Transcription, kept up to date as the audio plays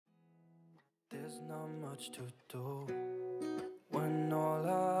not much to do when all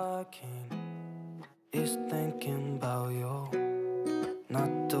I can is thinking about you.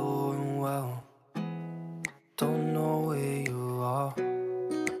 Not doing well, don't know where you are,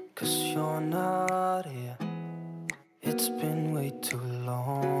 'cause you're not here. It's been way too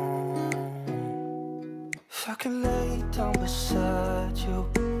long. If I could lay down beside you,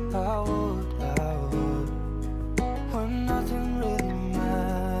 I would. When nothing really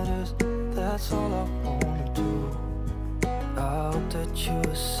matters, that's all I wanna do. I hope that you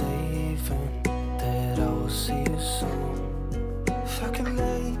are safe and that I will see you soon. If I could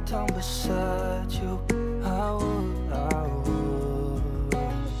lay down beside you, I would. I would.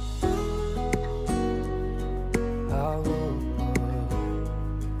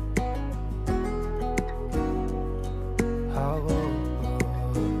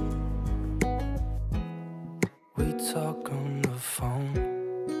 We talk on the phone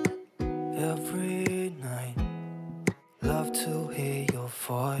every night. Love to hear your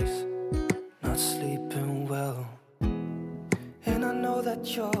voice. Not sleeping well, and I know that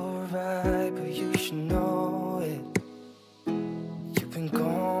you're right, but you should know it. You've been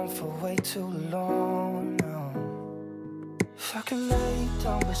gone for way too long now. If I could lay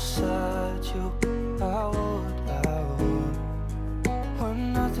down beside you, I would. When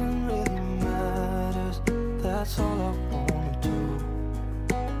nothing really matters, that's all I wanna do.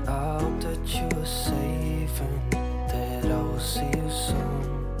 I hope that you are safe and that I will see you soon.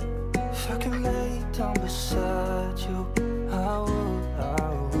 If I could lay down beside you, I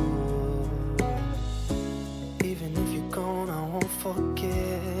would. Even if you're gone, I won't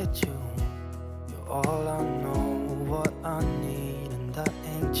forget you. You're all I know, what I need, and that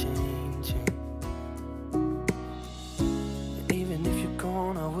ain't changing. And even if you're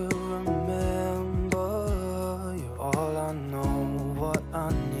gone, I will remember. You're all I know, what I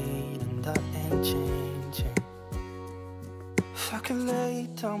need, and that ain't changing. If I could lay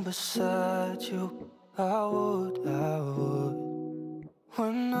down beside you, I would.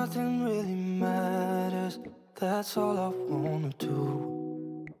 When nothing really matters, that's all I wanna do.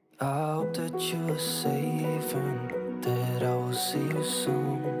 I hope that you are safe and that I will see you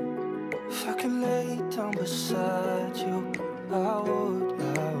soon. If I could lay down beside you, I would.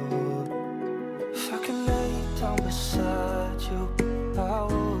 If I could lay down beside you, I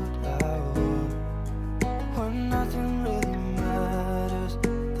would. When nothing really matters,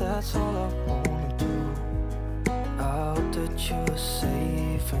 that's all I wanna do. I hope that you are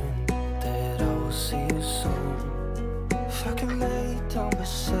safe and that I will see you soon. If I could lay down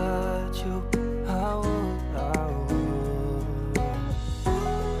beside